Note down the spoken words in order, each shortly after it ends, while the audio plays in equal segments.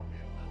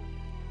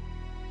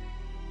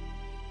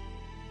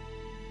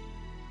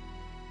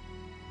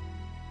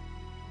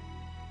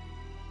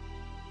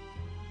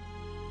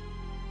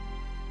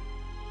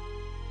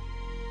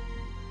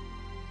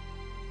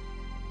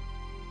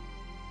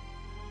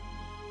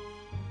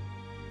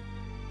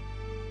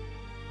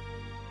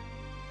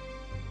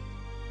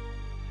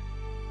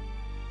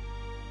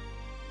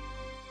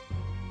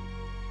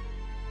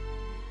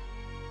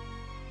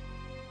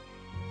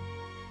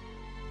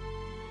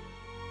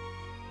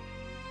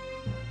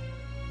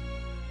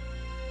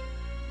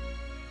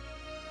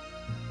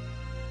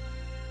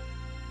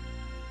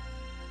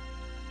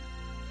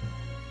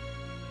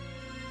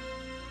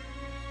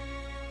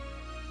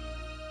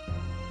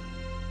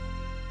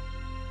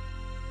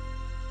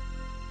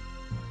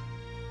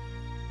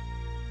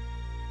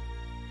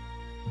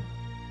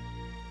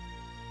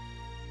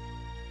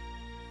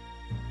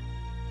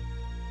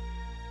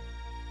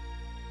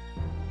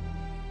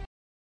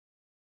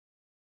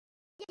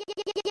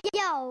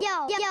Yo,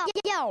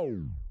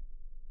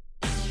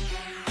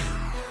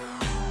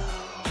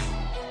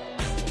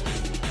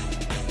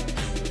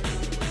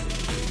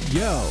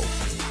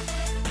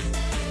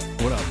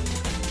 what up?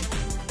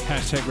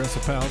 Hashtag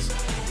WrestlePals.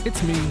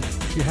 It's me,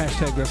 your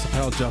hashtag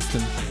WrestlePal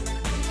Justin,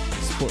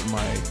 sporting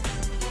my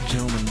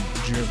Gentleman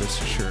Jervis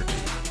shirt.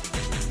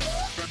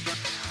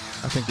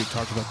 I think we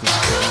talked about this.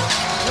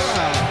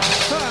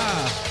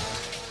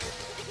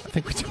 I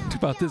think we talked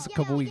about this a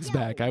couple weeks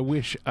back. I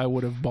wish I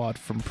would have bought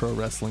from Pro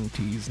Wrestling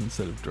Tees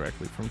instead of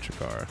directly from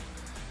Chikara.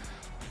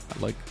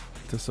 I'd like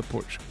to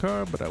support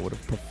Chikara, but I would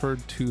have preferred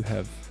to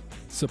have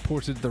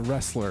supported the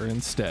wrestler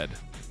instead.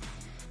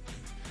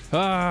 I'm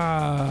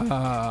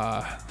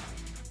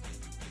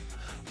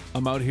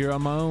out here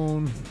on my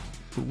own.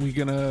 We're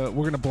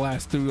gonna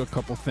blast through a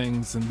couple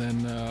things and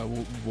then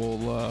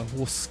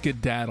we'll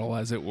skedaddle,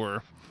 as it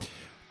were.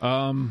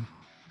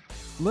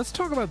 Let's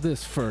talk about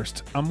this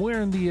first. I'm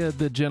wearing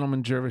the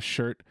Gentleman Jervis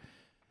shirt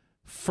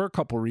for a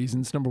couple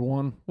reasons. Number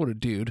one, what a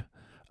dude.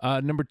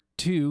 Number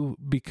two,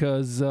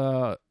 because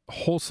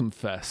Wholesome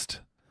Fest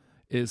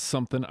is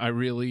something I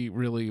really,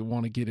 really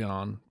want to get in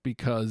on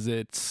because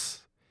it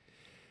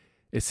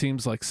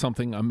seems like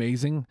something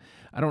amazing.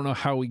 I don't know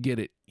how we get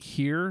it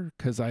here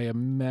because I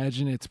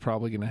imagine it's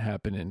probably going to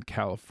happen in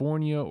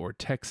California or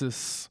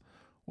Texas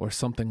or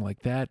something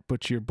like that.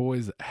 But your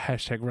boys,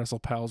 hashtag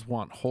WrestlePals,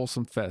 want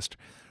Wholesome Fest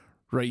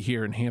right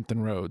here in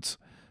Hampton Roads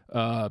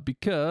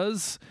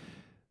because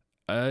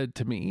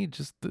to me,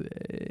 just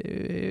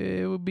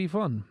it would be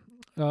fun.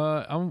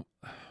 Let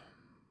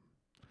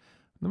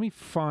me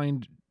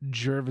find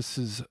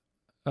Jervis's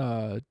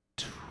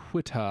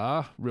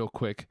Twitter real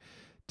quick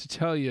to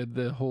tell you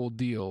the whole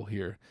deal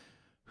here.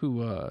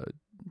 Who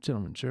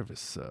Gentleman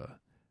Jervis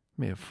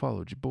may have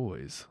followed you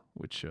boys,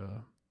 which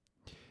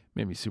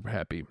made me super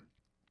happy.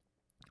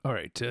 All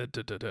right,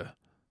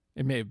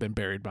 it may have been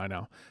buried by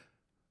now.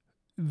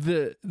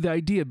 The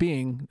idea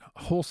being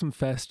Wholesome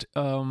Fest,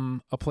 a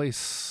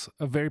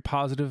very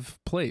positive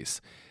place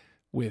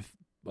with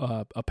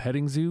a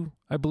petting zoo,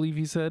 I believe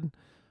he said.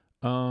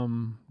 I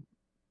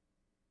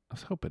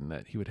was hoping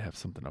that he would have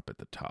something up at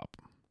the top.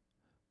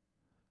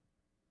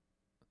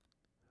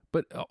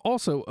 But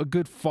also a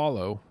good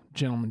follow,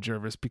 Gentleman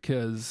Jervis,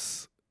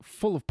 because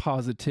full of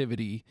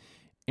positivity.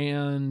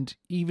 And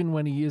even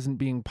when he isn't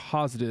being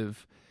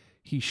positive,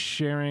 he's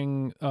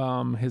sharing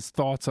his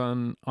thoughts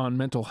on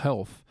mental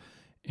health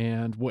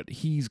and what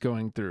he's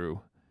going through.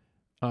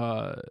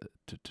 Dang.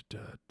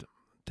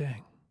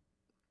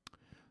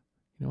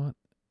 You know what?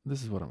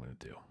 This is what I'm going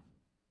to do.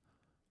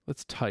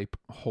 Let's type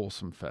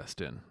Wholesome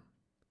Fest in.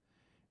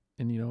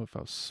 And you know, if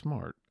I was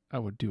smart, I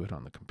would do it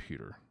on the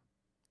computer.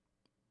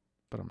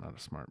 But I'm not a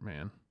smart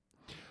man.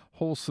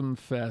 Wholesome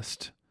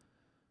Fest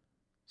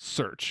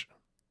search.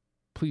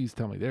 Please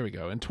tell me. There we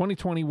go. In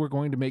 2020, we're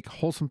going to make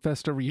Wholesome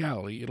Fest a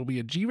reality. It'll be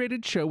a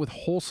G-rated show with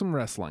wholesome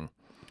wrestling.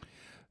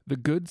 The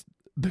good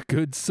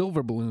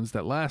silver balloons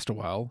that last a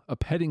while, a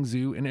petting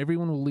zoo, and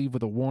everyone will leave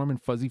with a warm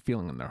and fuzzy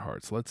feeling in their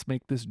hearts. Let's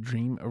make this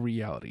dream a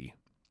reality.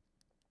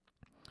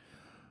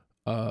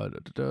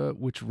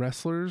 Which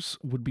wrestlers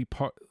would be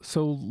part?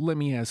 So let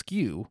me ask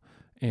you,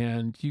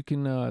 and you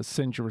can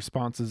send your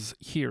responses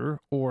here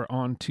or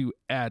on to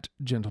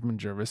 @Gentleman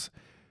Jervis.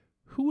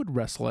 Who would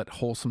wrestle at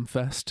Wholesome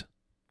Fest?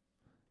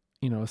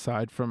 You know,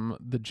 aside from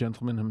the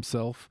gentleman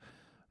himself,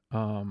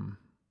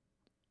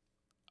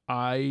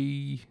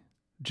 I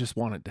just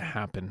want it to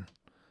happen.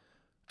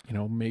 You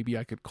know, maybe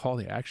I could call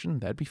the action.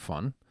 That'd be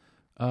fun.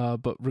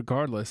 But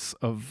regardless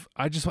of,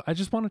 I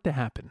just want it to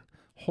happen.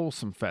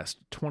 Wholesome Fest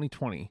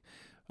 2020.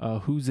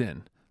 Who's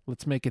in?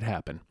 Let's make it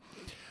happen.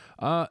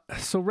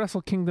 So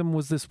Wrestle Kingdom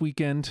was this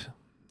weekend.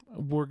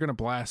 We're going to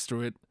blast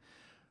through it.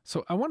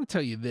 So I want to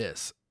tell you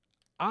this.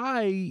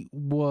 I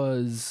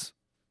was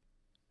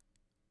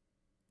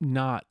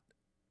not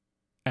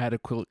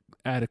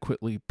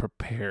adequately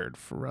prepared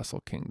for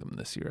Wrestle Kingdom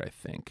this year, I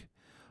think.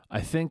 I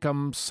think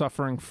I'm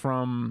suffering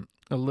from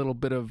a little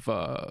bit of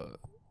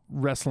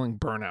wrestling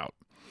burnout.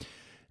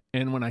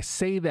 And when I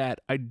say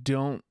that, I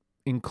don't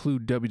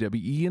include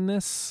WWE in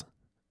this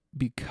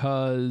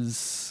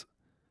because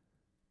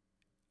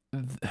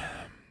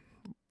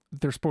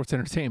they're sports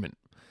entertainment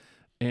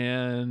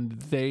and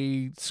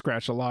they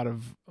scratch a lot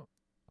of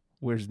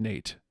where's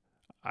Nate?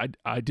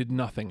 I did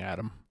nothing,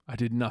 Adam. I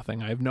did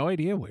nothing. I have no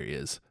idea where he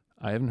is.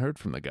 I haven't heard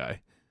from the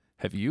guy.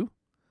 Have you?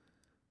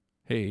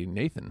 Hey,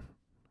 Nathan,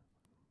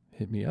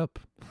 hit me up,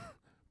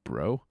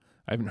 bro.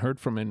 I haven't heard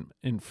from him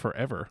in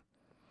forever.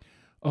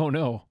 Oh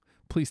no,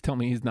 please tell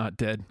me he's not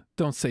dead.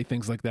 Don't say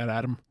things like that,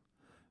 Adam.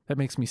 That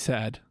makes me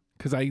sad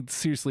because I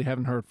seriously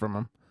haven't heard from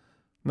him.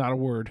 Not a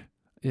word.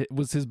 It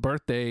was his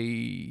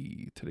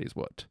birthday. Today's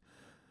what?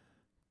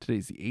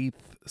 Today's the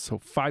 8th. So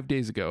 5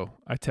 days ago,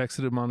 I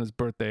texted him on his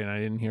birthday and I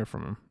didn't hear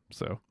from him.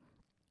 So,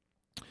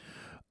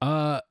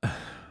 but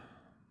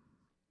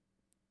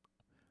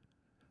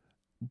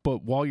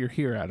while you're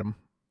here, Adam,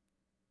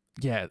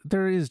 yeah,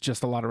 there is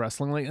just a lot of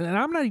wrestling, like, and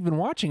I'm not even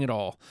watching it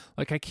all.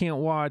 Like, I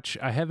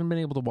haven't been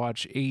able to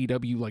watch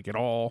AEW like at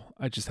all.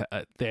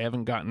 They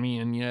haven't gotten me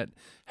in yet.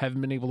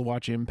 Haven't been able to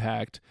watch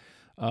Impact.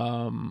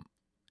 NXT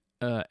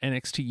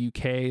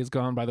UK has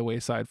gone by the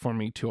wayside for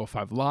me.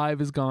 205 Live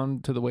has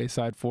gone to the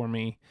wayside for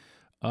me.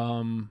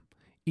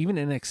 Even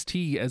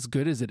NXT, as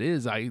good as it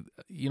is, I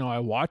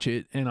watch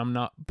it and I'm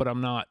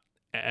not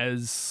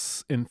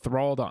as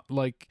enthralled on,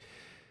 like,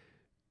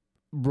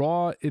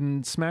 Raw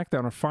and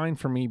SmackDown are fine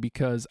for me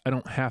because I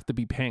don't have to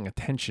be paying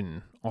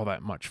attention all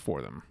that much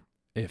for them,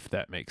 if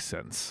that makes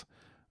sense.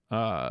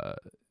 As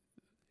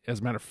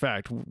a matter of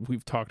fact,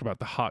 we've talked about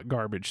the hot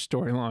garbage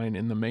storyline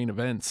in the main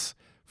events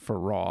for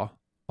Raw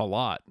a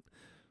lot.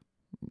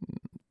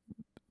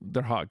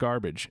 They're hot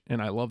garbage,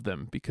 and I love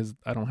them because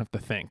I don't have to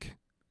think.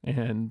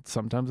 And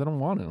sometimes I don't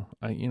want to.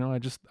 I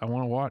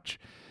want to watch,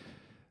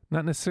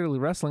 not necessarily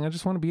wrestling. I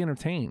just want to be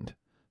entertained.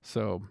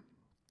 So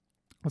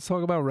let's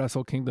talk about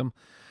Wrestle Kingdom.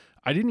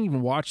 I didn't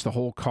even watch the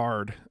whole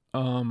card.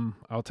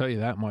 I'll tell you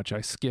that much.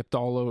 I skipped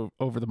all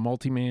over the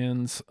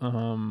multi-mans.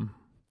 I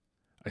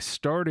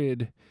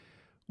started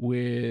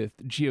with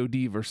God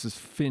versus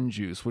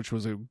Finjuice, which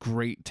was a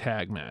great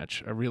tag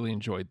match. I really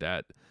enjoyed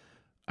that.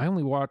 I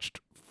only watched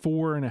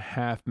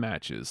 4.5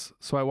 matches.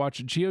 So I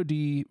watched God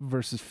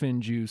versus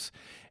Finjuice,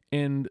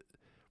 and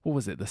what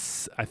was it?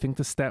 I think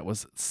the stat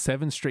was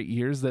 7 straight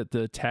years that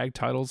the tag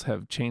titles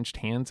have changed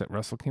hands at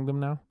Wrestle Kingdom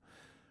now.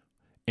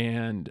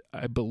 And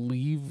I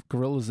believe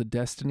Gorillas of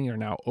Destiny are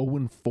now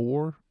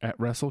 0-4 at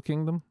Wrestle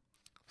Kingdom.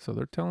 So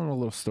they're telling a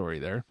little story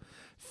there.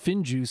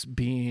 Finjuice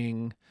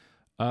being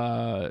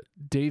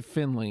Dave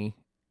Finlay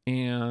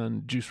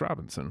and Juice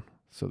Robinson.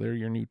 So they're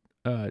your new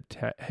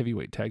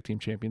heavyweight tag team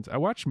champions. I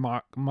watched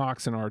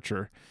Mox and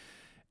Archer,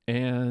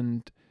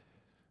 and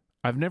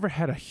I've never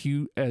had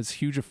as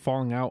huge a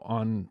falling out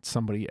on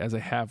somebody as I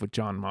have with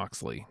Jon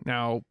Moxley.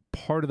 Now,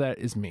 part of that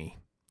is me.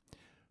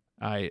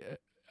 I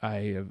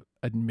have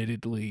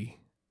admittedly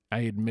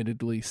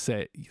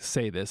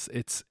say this.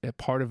 It's a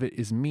part of it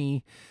is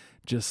me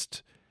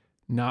just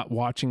not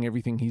watching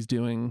everything he's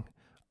doing.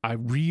 I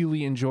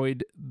really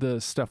enjoyed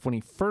the stuff when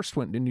he first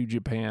went to New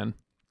Japan.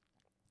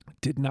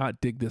 Did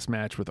not dig this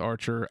match with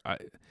Archer. I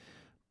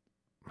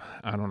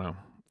don't know.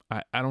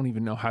 I don't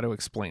even know how to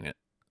explain it.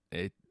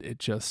 It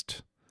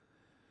just,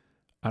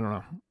 I don't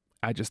know.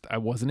 I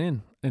wasn't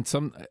in. And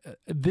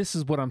this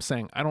is what I'm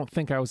saying. I don't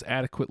think I was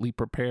adequately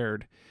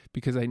prepared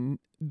because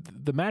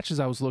the matches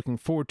I was looking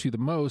forward to the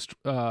most,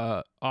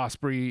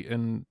 Ospreay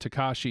and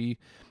Takashi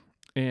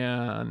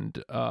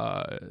and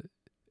the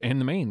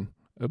main,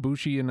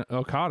 Ibushi and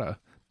Okada.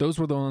 Those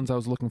were the ones I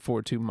was looking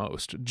forward to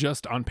most,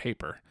 just on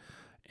paper.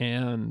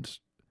 And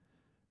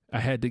I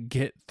had to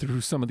get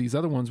through some of these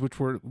other ones, which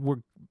were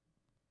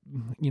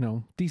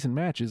decent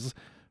matches.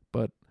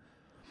 But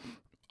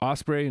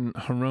Ospreay and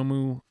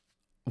Hiromu,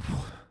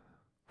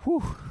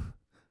 whew,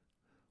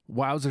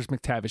 wowzers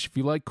McTavish. If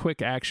you like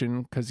quick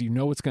action, because you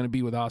know it's going to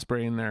be with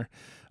Ospreay in there,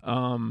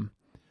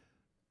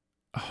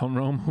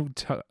 Hiromu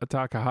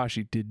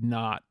Takahashi did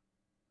not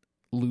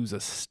lose a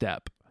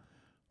step.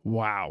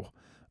 Wow.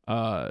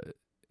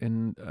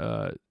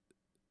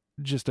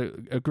 Just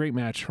a great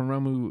match.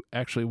 Hiromu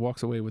actually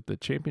walks away with the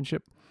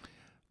championship.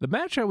 The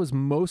match I was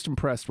most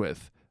impressed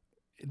with,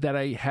 that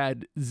I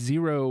had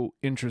zero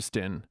interest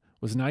in,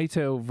 was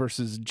Naito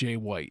versus Jay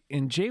White.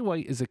 And Jay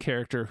White is a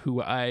character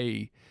who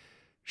I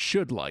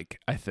should like,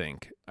 I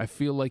think. I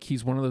feel like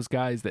he's one of those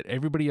guys that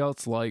everybody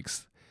else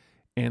likes,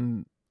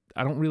 and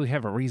I don't really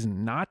have a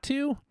reason not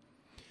to.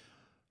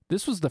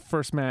 This was the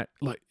first match.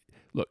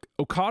 Look,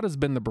 Okada's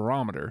been the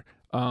barometer.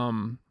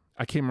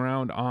 I came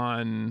around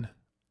on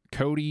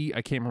Cody.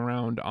 I came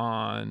around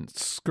on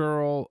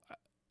Skrull,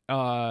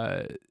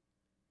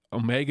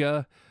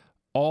 Omega,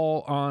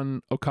 all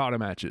on Okada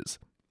matches.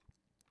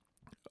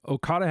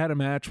 Okada had a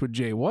match with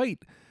Jay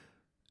White.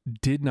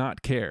 Did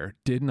not care.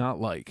 Did not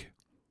like.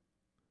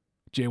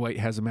 Jay White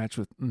has a match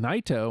with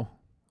Naito,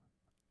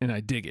 and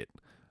I dig it.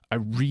 I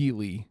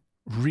really,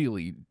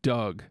 really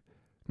dug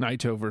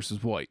Naito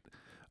versus White.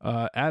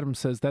 Adam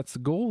says that's the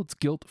goal. It's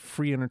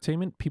guilt-free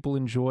entertainment. People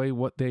enjoy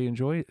what they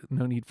enjoy.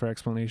 No need for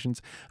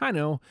explanations. I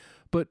know,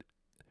 but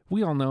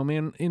we all know,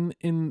 man,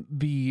 in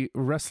the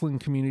wrestling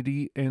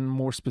community, and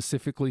more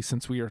specifically,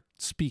 since we are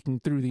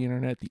speaking through the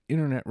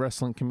internet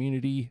wrestling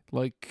community,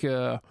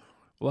 liking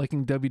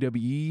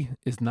WWE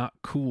is not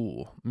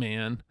cool,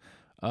 man.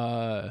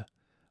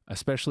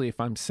 Especially if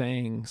I'm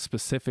saying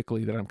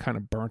specifically that I'm kind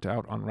of burnt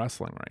out on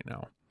wrestling right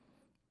now.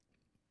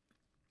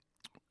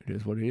 It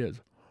is what it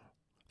is.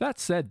 That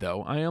said,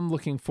 though, I am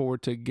looking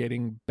forward to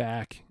getting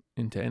back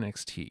into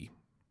NXT.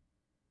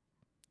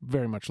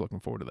 Very much looking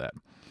forward to that.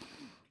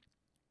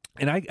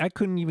 And I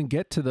couldn't even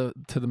get to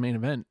the main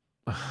event.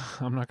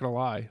 I'm not gonna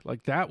lie.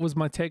 Like, that was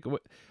my takeaway.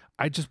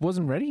 I just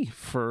wasn't ready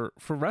for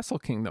Wrestle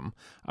Kingdom.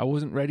 I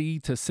wasn't ready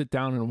to sit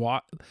down and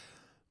watch.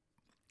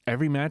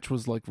 Every match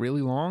was like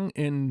really long,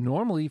 and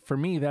normally for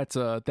me that's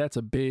a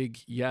big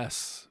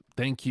yes,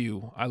 thank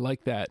you, I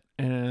like that,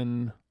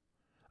 and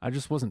I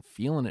just wasn't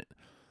feeling it.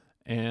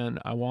 and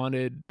I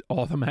wanted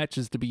all the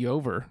matches to be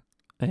over.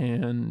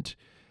 And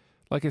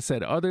like I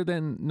said, other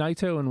than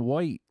Naito and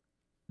White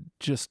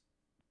just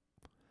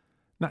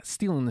not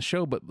stealing the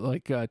show, but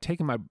like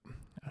taking my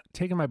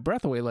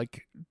breath away,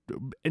 like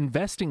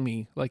investing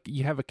me. Like,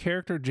 you have a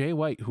character, Jay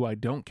White, who I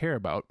don't care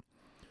about,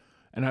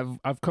 and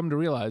I've come to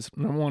realize,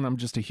 number one, I'm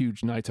just a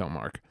huge Naito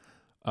mark,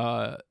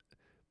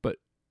 but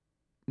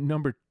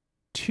number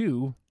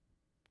two,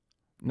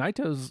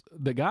 Naito's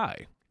the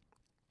guy.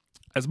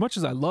 As much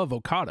as I love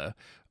Okada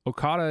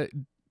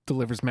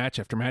delivers match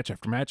after match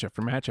after match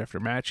after match after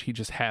match. He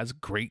just has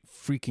great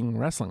freaking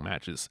wrestling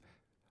matches.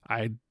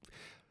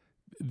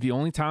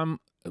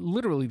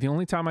 Literally the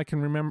only time I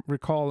can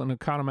recall an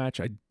Okada match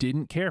I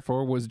didn't care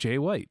for was Jay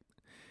White.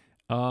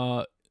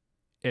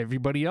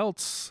 Everybody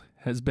else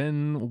has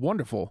been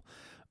wonderful.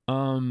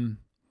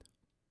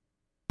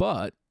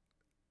 But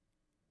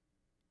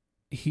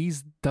he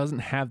doesn't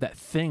have that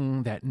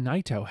thing that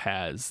Naito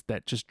has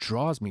that just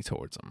draws me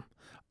towards him.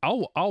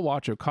 I'll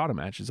watch Okada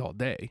matches all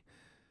day,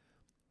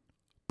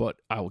 but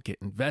I will get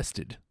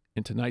invested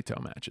into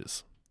Naito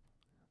matches.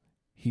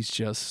 He's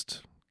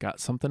just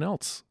got something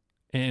else.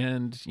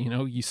 And,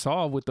 you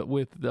saw with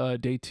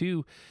day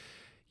 2,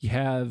 you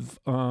have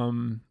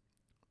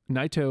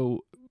Naito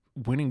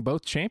winning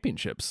both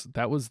championships.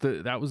 That was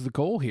the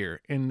goal here.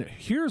 And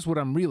here's what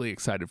I'm really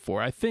excited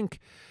for. I think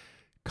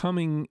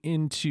coming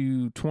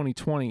into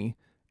 2020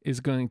 is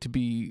going to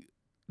be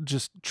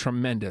just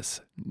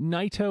tremendous.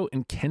 Naito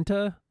and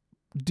Kenta,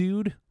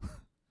 dude,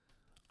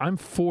 I'm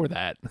for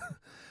that.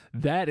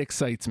 That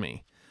excites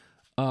me.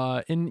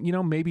 And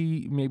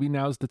maybe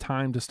now's the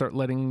time to start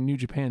letting New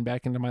Japan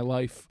back into my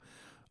life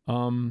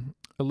a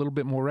little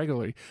bit more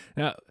regularly.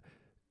 Now,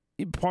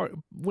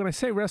 when I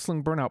say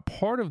wrestling burnout,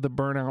 part of the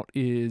burnout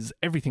is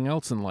everything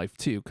else in life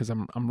too, because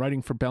I'm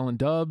writing for Bell and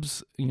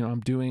Dubs.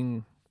 I'm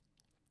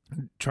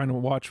trying to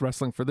watch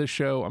wrestling for this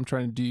show. I'm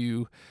trying to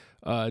do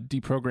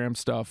deprogram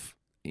stuff,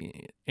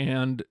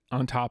 and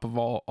on top of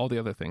all the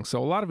other things. So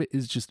a lot of it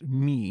is just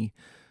me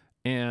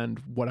and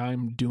what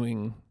I'm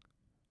doing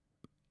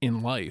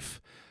in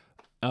life.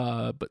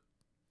 But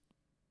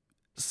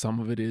some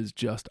of it is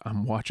just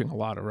I'm watching a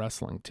lot of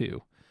wrestling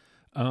too.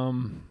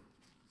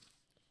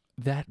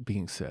 That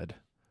being said,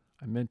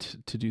 I meant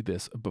to do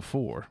this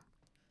before.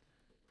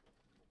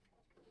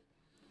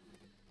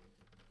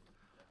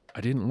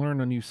 I didn't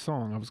learn a new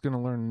song. I was going to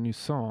learn a new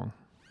song.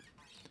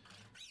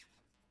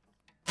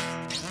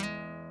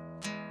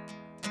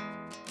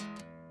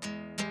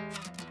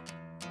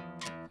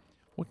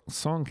 What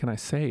song can I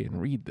say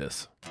and read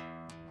this?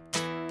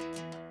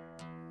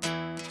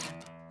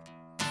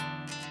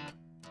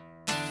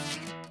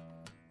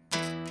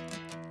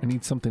 I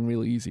need something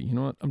really easy. You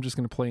know what? I'm just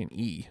going to play an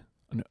E.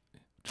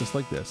 Just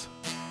like this.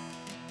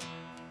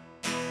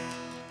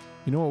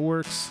 You know what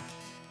works?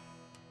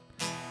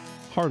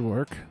 Hard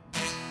work.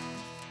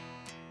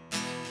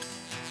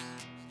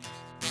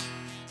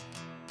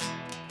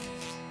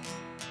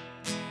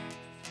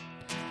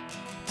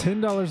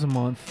 $10 a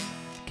month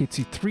gets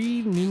you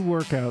 3 new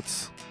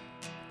workouts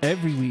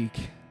every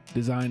week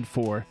designed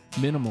for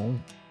minimal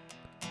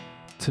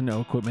to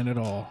no equipment at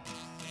all.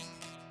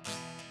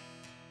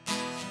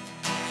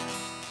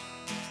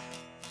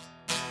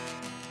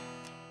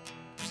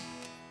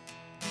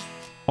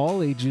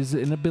 All ages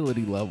and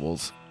ability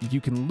levels.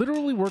 You can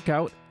literally work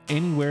out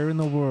anywhere in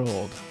the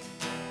world.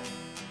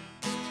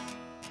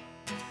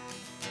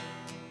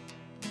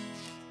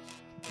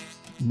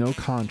 No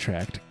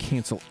contract,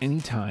 cancel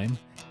anytime,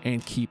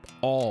 and keep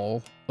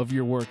all of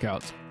your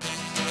workouts.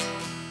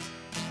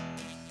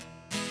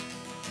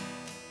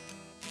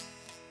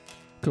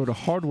 Go to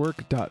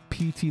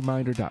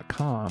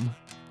hardwork.ptminder.com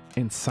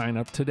and sign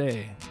up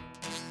today.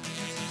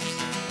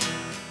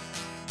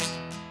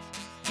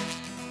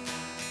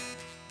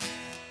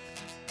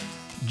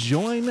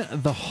 Join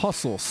the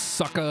hustle,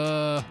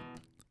 sucker.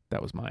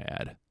 That was my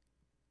ad.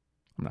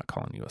 I'm not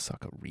calling you a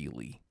sucker,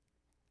 really.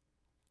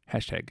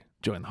 Hashtag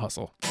join the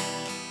hustle.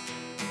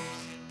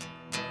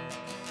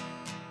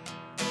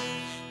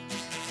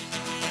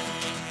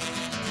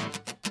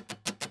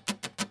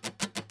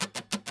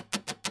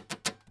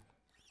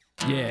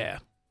 Yeah.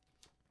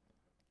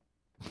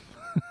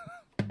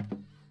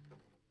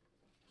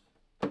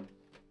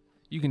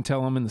 You can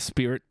tell I'm in the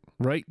spirit,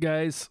 right,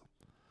 guys?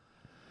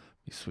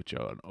 Let me switch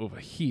on over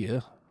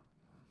here.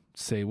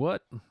 Say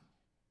what?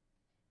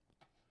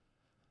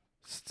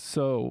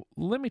 So,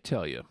 let me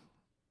tell you.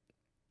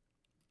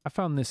 I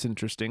found this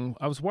interesting.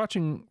 I was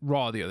watching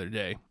Raw the other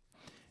day,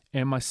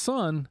 and my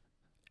son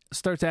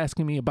starts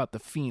asking me about The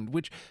Fiend,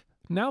 which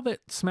now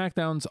that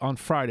SmackDown's on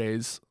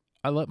Fridays,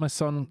 I let my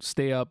son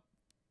stay up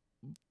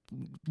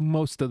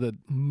most of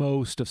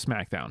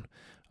SmackDown.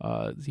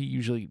 He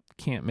usually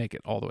can't make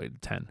it all the way to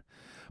 10,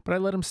 but I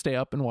let him stay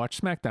up and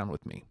watch SmackDown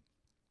with me.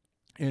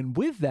 And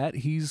with that,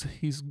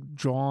 he's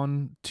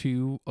drawn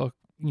to a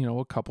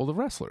couple of the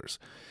wrestlers.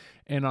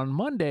 And on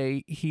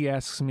Monday, he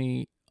asks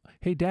me,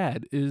 "Hey,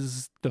 Dad,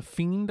 is The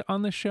Fiend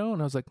on the show?"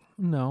 And I was like,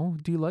 "No.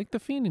 Do you like The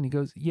Fiend?" And he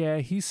goes, "Yeah,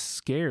 he's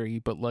scary,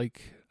 but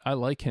I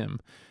like him."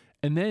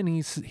 And then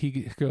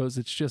he goes,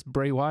 it's just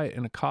Bray Wyatt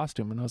in a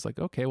costume. And I was like,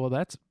 okay, well,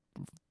 that's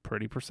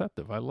pretty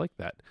perceptive. I like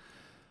that.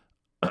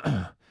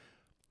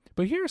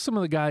 But here are some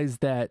of the guys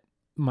that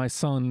my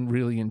son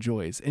really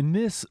enjoys. And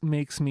this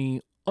makes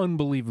me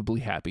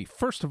unbelievably happy.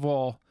 First of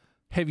all,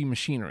 Heavy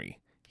Machinery.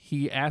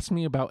 He asked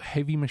me about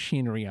Heavy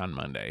Machinery on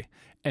Monday,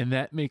 and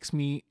that makes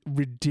me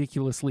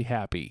ridiculously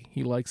happy.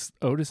 He likes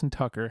Otis and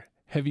Tucker,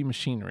 Heavy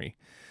Machinery.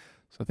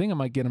 So I think I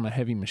might get him a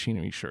Heavy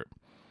Machinery shirt.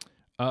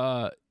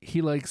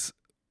 He likes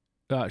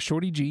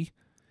Shorty G,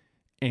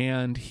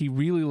 and he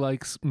really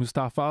likes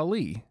Mustafa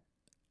Ali.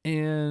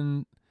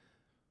 And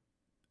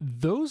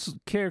those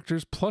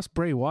characters plus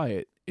Bray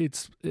Wyatt,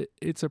 it's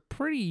a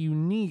pretty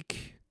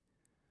unique,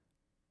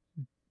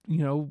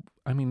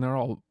 I mean, they're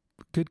all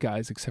good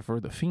guys except for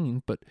the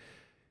Fiend, but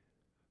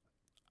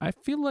I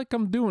feel like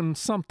I'm doing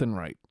something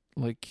right.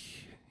 Like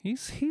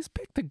he's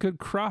picked a good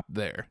crop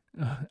there.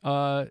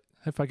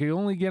 If I could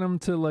only get him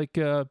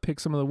to pick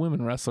some of the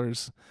women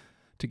wrestlers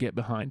to get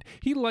behind.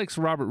 He likes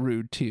Robert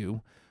Roode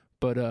too,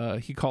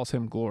 but he calls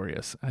him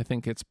Glorious. I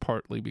think it's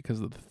partly because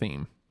of the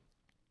theme.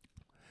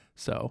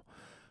 So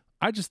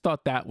I just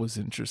thought that was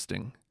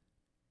interesting.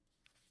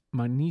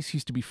 My niece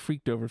used to be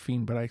freaked over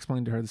Fiend, but I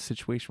explained to her the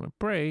situation with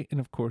Bray, and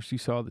of course you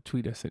saw the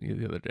tweet I sent you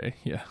the other day.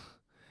 Yeah.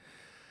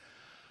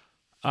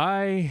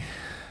 I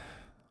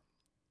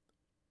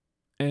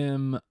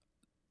am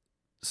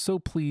so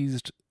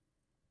pleased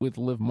with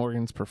Liv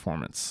Morgan's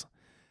performance.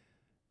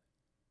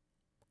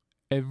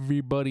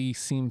 Everybody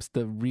seems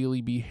to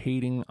really be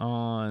hating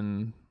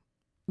on...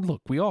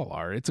 Look, we all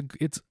are. It's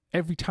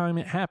every time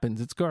it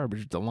happens, it's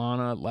garbage.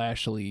 Delana,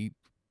 Lashley,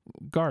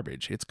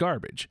 garbage. It's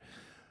garbage.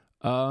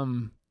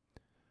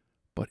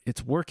 But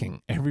it's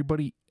working.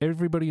 Everybody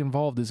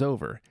involved is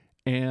over.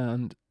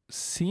 And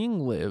seeing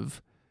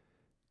Liv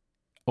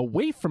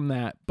away from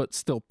that, but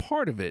still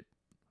part of it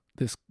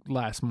this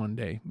last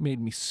Monday made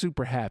me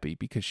super happy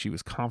because she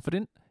was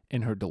confident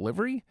in her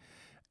delivery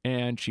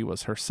and she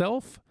was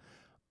herself.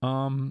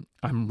 I'm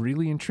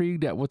really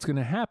intrigued at what's going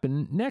to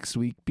happen next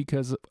week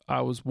because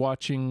I was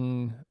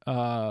watching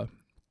the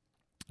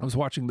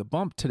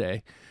bump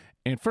today.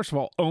 And first of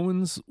all,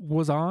 Owens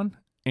was on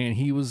and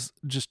he was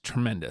just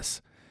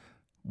tremendous.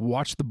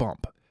 Watch the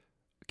bump.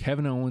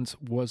 Kevin Owens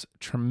was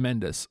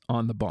tremendous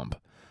on the bump.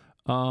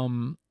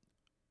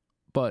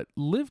 But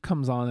Liv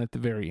comes on at the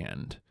very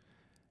end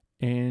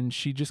and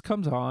she just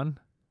comes on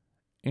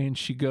and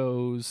she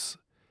goes,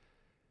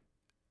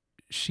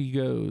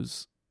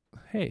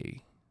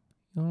 hey,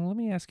 let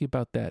me ask you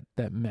about that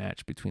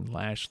match between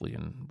Lashley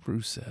and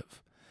Rusev.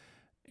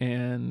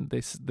 And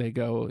they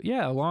go,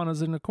 yeah,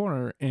 Lana's in the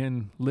corner.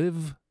 And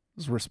Liv's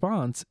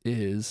response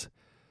is,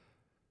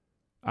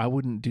 I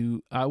wouldn't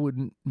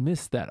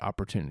miss that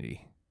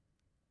opportunity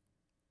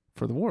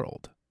for the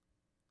world.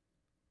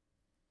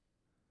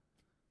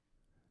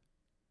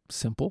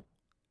 Simple.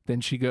 Then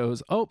she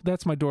goes, oh,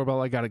 that's my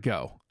doorbell. I got to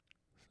go.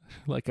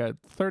 Like a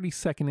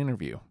 30-second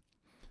interview.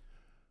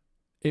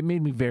 It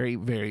made me very,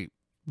 very,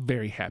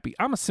 very happy.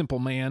 I'm a simple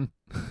man.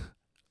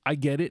 I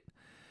get it.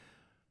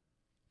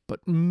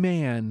 But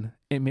man,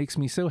 it makes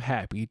me so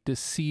happy to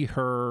see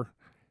her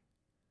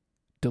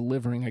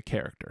delivering a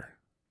character.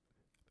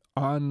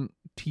 On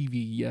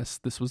TV, yes,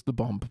 this was the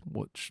bump,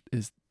 which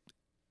is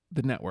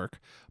the network,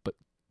 but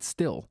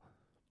still,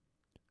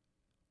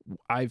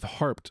 I've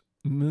harped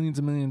millions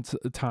and millions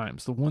of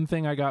times. The one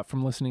thing I got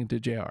from listening to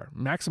JR,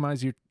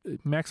 maximize your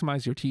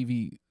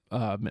TV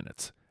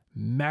minutes,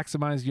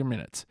 maximize your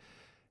minutes.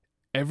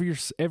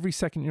 Every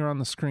second you're on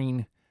the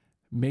screen,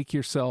 make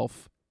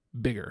yourself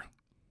bigger.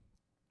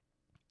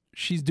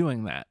 She's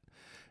doing that.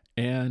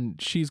 And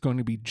she's going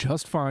to be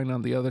just fine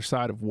on the other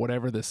side of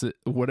whatever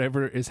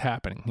is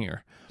happening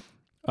here.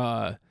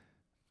 At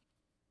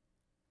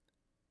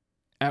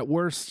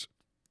worst,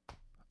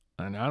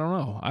 and I don't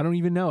know. I don't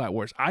even know at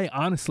worst. I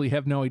honestly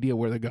have no idea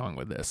where they're going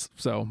with this.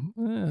 So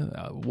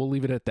we'll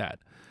leave it at that.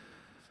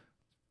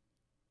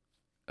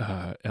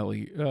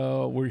 Ellie,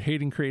 we're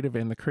hating creative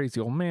and the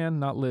crazy old man,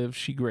 not Liv.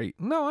 She great.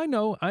 No, I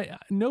know. I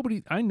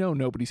know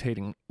nobody's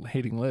hating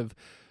Liv.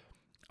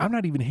 I'm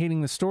not even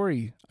hating the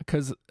story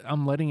because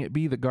I'm letting it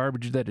be the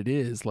garbage that it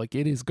is. Like,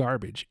 it is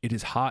garbage. It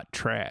is hot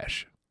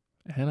trash.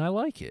 And I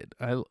like it.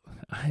 I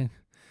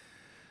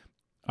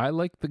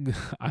like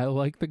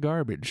the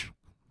garbage.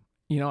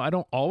 I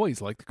don't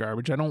always like the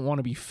garbage. I don't want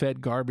to be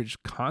fed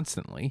garbage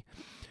constantly.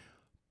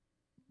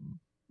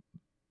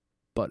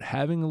 But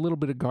having a little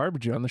bit of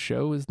garbage on the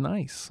show is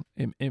nice.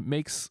 It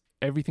makes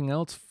everything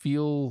else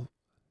feel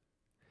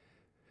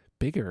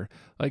bigger.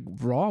 Like,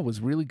 Raw was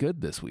really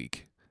good this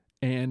week.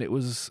 And it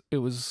was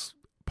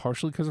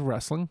partially because of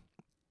wrestling.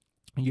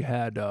 You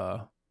had,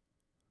 oh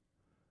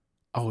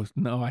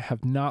no, I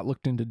have not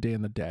looked into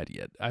Dan the Dad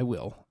yet. I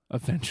will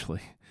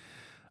eventually.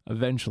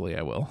 Eventually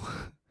I will.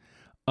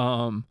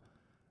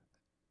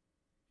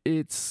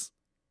 It's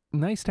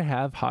nice to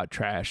have hot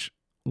trash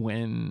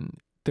when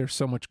there's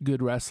so much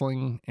good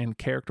wrestling and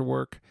character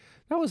work.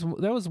 That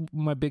was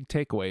my big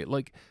takeaway.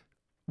 Like,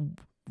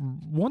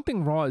 one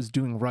thing Raw is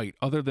doing right,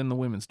 other than the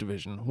women's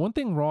division, one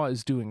thing Raw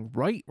is doing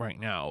right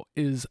now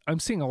is I'm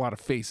seeing a lot of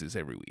faces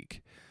every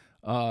week.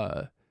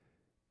 Ryder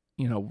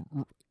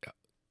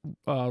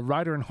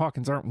and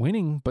Hawkins aren't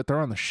winning, but they're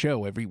on the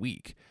show every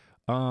week.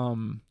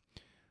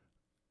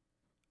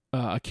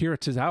 Akira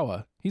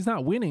Tozawa, he's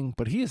not winning,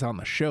 but he is on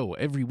the show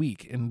every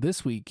week. And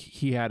this week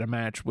he had a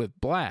match with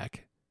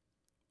Black.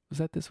 Was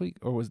that this week?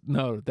 Or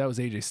that was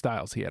AJ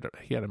Styles. He had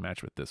a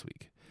match with this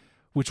week,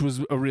 which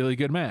was a really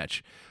good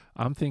match.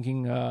 I'm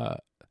thinking, who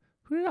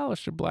did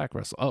Aleister Black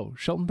wrestle? Oh,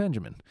 Shelton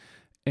Benjamin.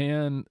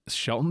 And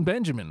Shelton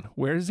Benjamin,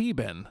 where's he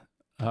been?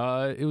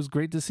 It was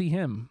great to see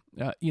him,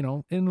 in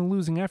a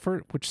losing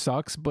effort, which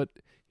sucks, but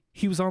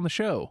he was on the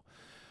show.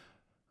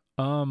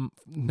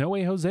 No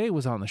Way Jose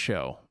was on the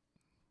show.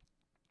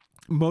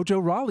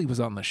 Mojo Rawley was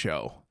on the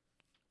show.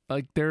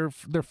 Like they're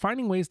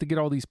finding ways to get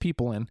all these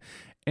people in,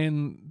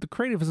 and the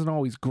creative isn't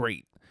always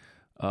great.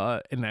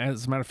 And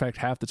as a matter of fact,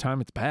 half the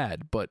time it's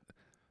bad, but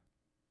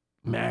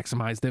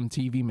maximize them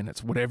TV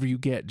minutes. Whatever you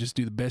get, just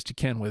do the best you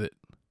can with it.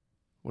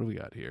 What do we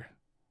got here?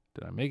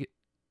 Did I make it?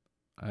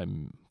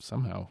 I'm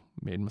somehow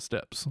made my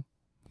steps.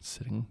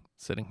 Sitting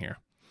here.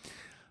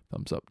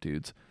 Thumbs up,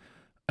 dudes.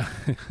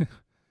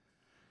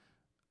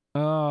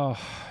 I'm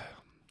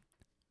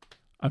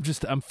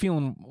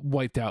feeling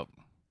wiped out.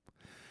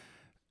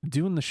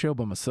 Doing the show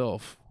by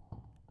myself,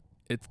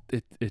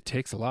 it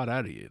takes a lot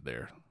out of you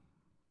there.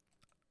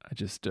 I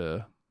just,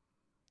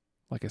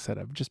 like I said,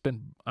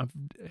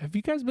 have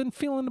you guys been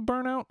feeling the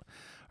burnout?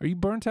 Are you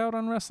burnt out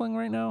on wrestling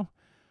right now?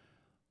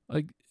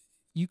 Like,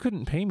 you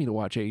couldn't pay me to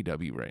watch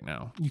AEW right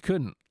now. You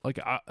couldn't. Like,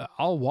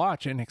 I'll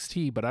watch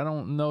NXT, but I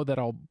don't know that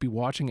I'll be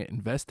watching it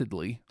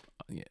investedly,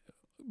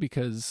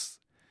 because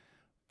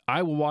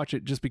I will watch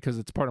it just because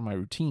it's part of my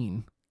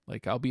routine.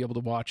 Like, I'll be able to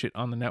watch it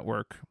on the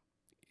network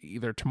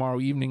either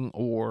tomorrow evening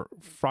or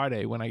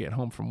Friday when I get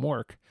home from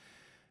work,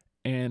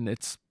 and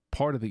it's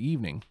part of the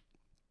evening,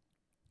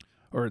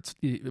 or it's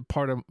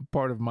part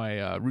of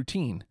my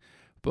routine.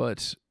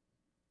 But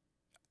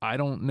I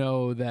don't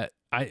know that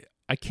I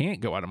can't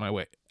go out of my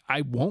way.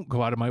 I won't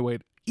go out of my way.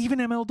 Even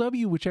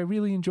MLW, which I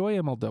really enjoy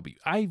MLW.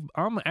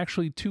 I'm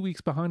actually 2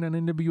 weeks behind on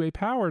NWA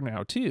Power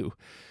now too.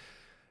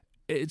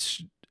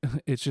 It's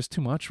just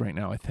too much right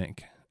now, I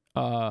think.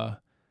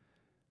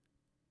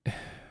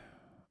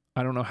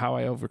 I don't know how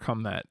I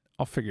overcome that.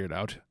 I'll figure it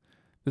out.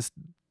 This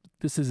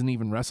isn't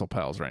even Wrestle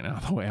Pals right now,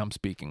 the way I'm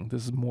speaking.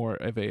 This is more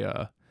of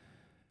a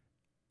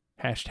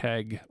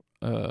hashtag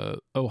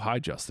oh hi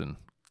Justin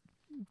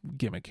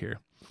gimmick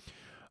here.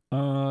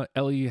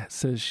 Ellie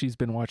says she's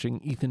been watching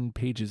Ethan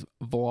Page's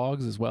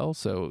vlogs as well,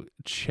 so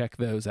check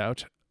those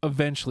out.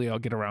 Eventually I'll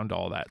get around to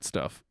all that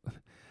stuff.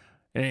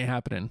 It ain't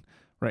happening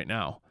right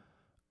now.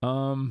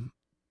 You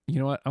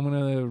know what?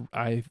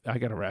 I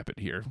gotta wrap it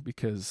here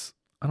because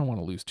I don't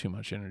want to lose too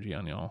much energy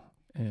on y'all,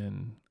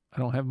 and I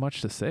don't have much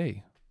to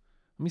say.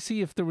 Let me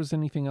see if there was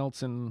anything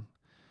else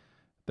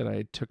that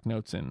I took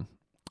notes in.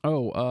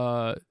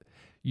 UK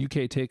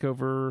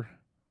TakeOver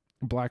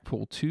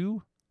Blackpool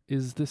 2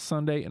 is this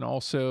Sunday, and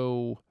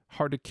also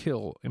Hard to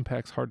Kill,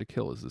 Impact's Hard to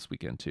Kill is this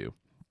weekend too.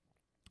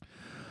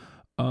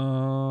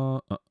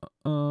 I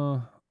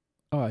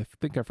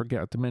think I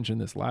forgot to mention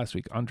this last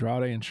week.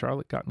 Andrade and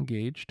Charlotte got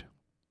engaged.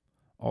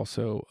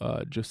 Also,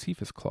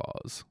 Josephus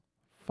Claus.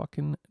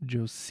 Fucking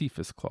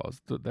Josephus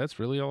Claus. That's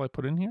really all I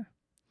put in here?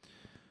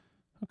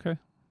 Okay.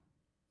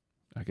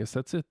 I guess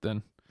that's it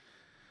then.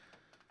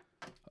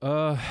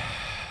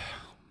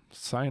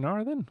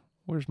 Sayonara then?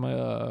 Where's my,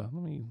 let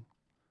me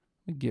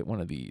get one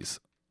of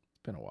these.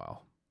 It's been a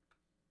while.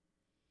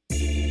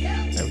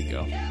 There we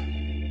go.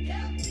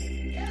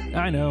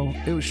 I know,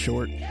 it was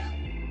short.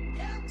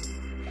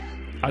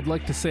 I'd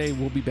like to say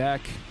we'll be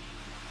back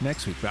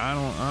next week, but I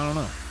don't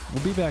know.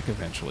 We'll be back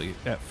eventually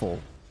at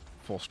full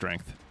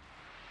strength.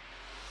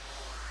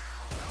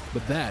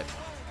 But that,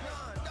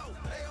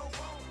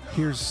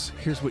 here's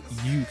what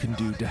you can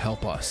do to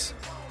help us.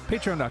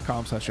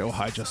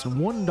 Patreon.com/ohijustin.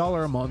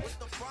 $1 a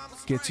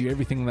month gets you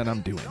everything that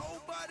I'm doing.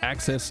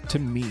 Access to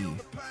me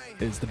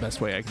is the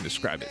best way I can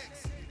describe it,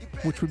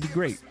 which would be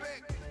great.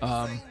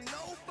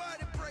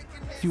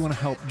 If you want to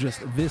help just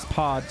this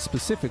pod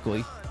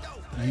specifically,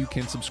 you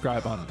can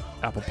subscribe on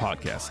Apple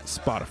Podcasts,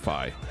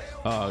 Spotify,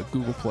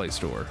 Google Play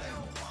Store,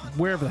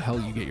 wherever the hell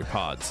you get your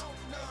pods.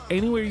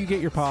 Anywhere you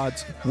get your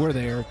pods, we're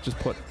there. Just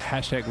put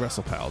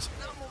 #WrestlePals.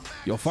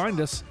 You'll find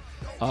us.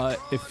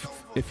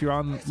 If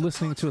you're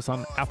listening to us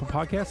on Apple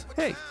Podcasts,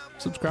 hey,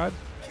 subscribe,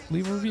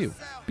 leave a review.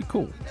 Be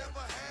cool.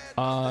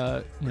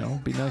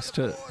 Be nice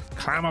to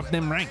climb up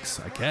them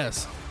ranks, I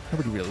guess.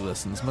 Nobody really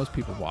listens. Most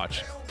people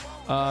watch.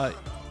 If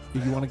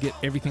you want to get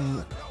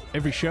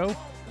every show,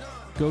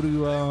 go to,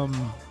 you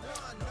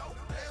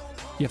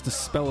have to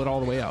spell it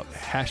all the way out.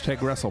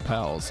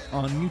 #WrestlePals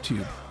on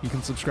YouTube. You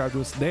can subscribe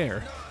to us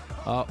there.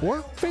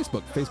 Or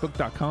Facebook,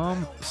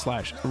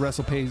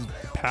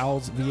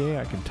 facebook.com/WrestlePalsVA.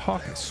 I can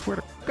talk. I swear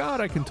to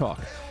God I can talk.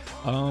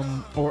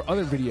 Or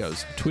other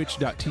videos,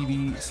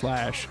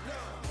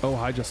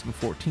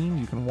 twitch.tv/ohijustin14.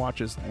 You can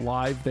watch us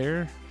live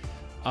there.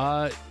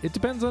 It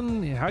depends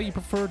on how you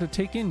prefer to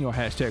take in your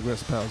hashtag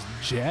WrestlePals,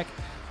 Jack.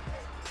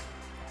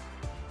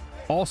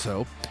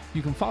 Also,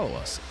 you can follow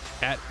us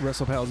at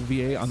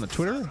WrestlePalsVA on the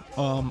Twitter,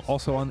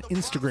 also on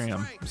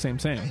Instagram,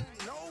 same.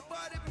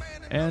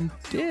 And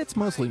it's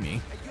mostly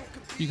me.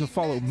 You can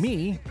follow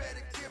me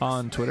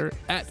on Twitter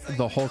at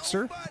The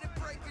Hulkster.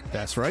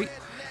 That's right.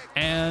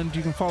 And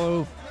you can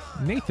follow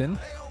Nathan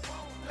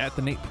at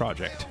The Nate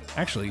Project.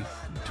 Actually,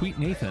 tweet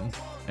Nathan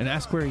and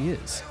ask where he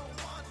is.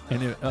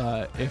 And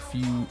if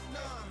you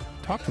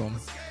talk to him,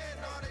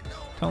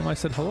 tell him I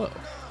said hello.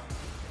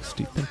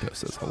 Steve Pinto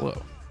says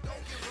hello.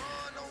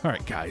 All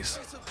right, guys.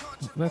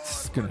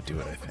 That's going to do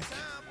it, I think.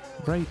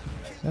 Right?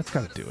 That's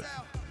got to do it.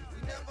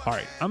 All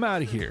right, I'm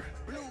out of here.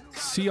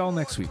 See y'all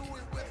next week.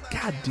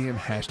 Goddamn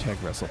hashtag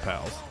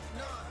WrestlePals.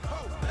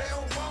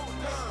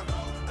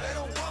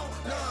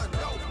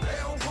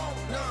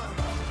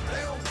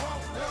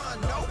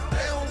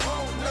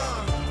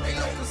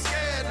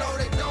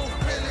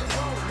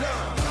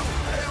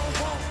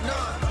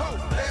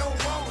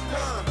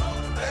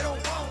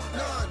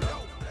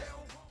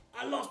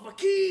 I lost my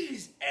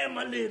keys and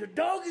my little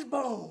doggy's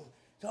bone.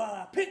 So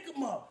I pick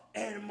him up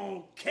and I'm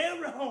gonna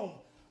carry home.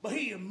 But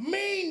he a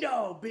mean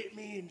dog, bit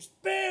me in the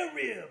spare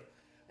rib.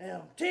 And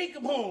I'll take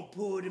him home,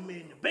 put him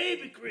in the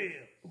baby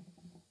crib.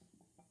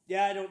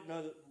 Yeah, I don't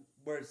know the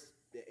words,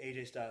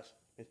 AJ Styles.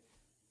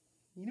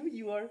 You know what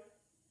you are?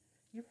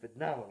 You're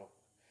phenomenal.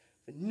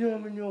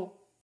 Phenomenal.